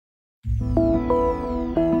What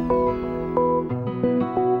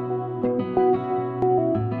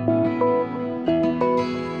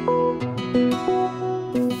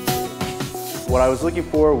I was looking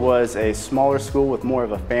for was a smaller school with more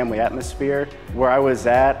of a family atmosphere. Where I was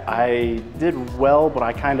at, I did well, but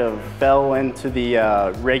I kind of fell into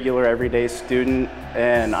the regular everyday student,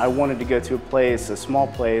 and I wanted to go to a small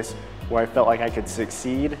place, where I felt like I could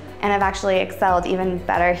succeed. And I've actually excelled even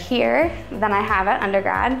better here than I have at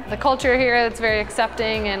undergrad. The culture here, it's very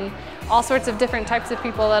accepting, and all sorts of different types of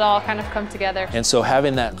people that all kind of come together. And so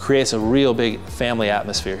having that creates a real big family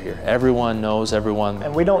atmosphere here. Everyone knows everyone.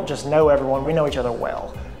 And we don't just know everyone, we know each other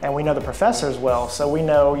well. And we know the professors well, so we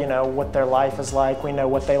know, what their life is like, we know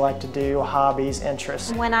what they like to do, hobbies,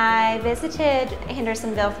 interests. When I visited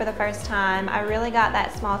Hendersonville for the first time, I really got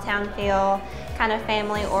that small town feel, kind of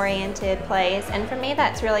family-oriented place, and for me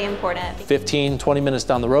that's really important. 15, 20 minutes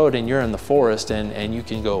down the road and you're in the forest, and you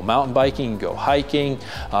can go mountain biking, you can go hiking.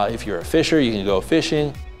 If you're a fisher, you can go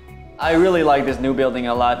fishing. I really like this new building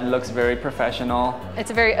a lot. It looks very professional. It's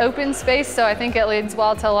a very open space, so I think it leads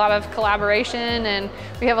well to a lot of collaboration, and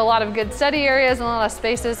we have a lot of good study areas and a lot of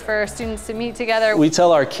spaces for students to meet together. We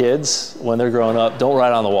tell our kids when they're growing up, don't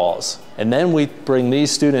write on the walls. And then we bring these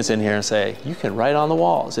students in here and say, you can write on the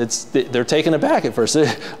walls. They're taken aback at first.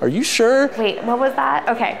 Are you sure? Wait, what was that?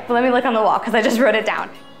 Okay, well, let me look on the wall because I just wrote it down.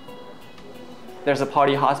 There's a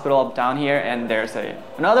party hospital down here, and there's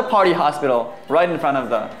another party hospital right in front of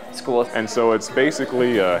the school. And so it's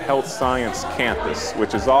basically a health science campus,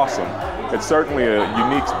 which is awesome. It's certainly a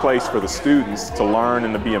unique place for the students to learn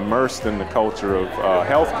and to be immersed in the culture of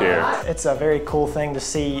healthcare. It's a very cool thing to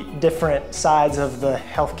see different sides of the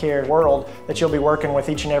healthcare world that you'll be working with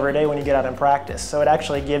each and every day when you get out in practice. So it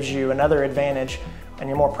actually gives you another advantage, and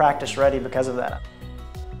you're more practice ready because of that.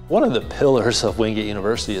 One of the pillars of Wingate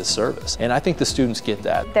University is service, and I think the students get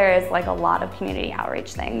that. There is like a lot of community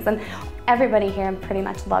outreach things, and everybody here pretty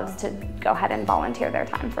much loves to go ahead and volunteer their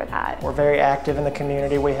time for that. We're very active in the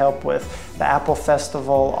community. We help with the Apple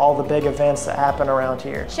Festival, all the big events that happen around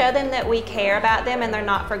here. Show them that we care about them and they're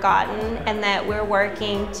not forgotten, and that we're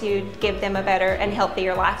working to give them a better and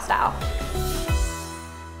healthier lifestyle.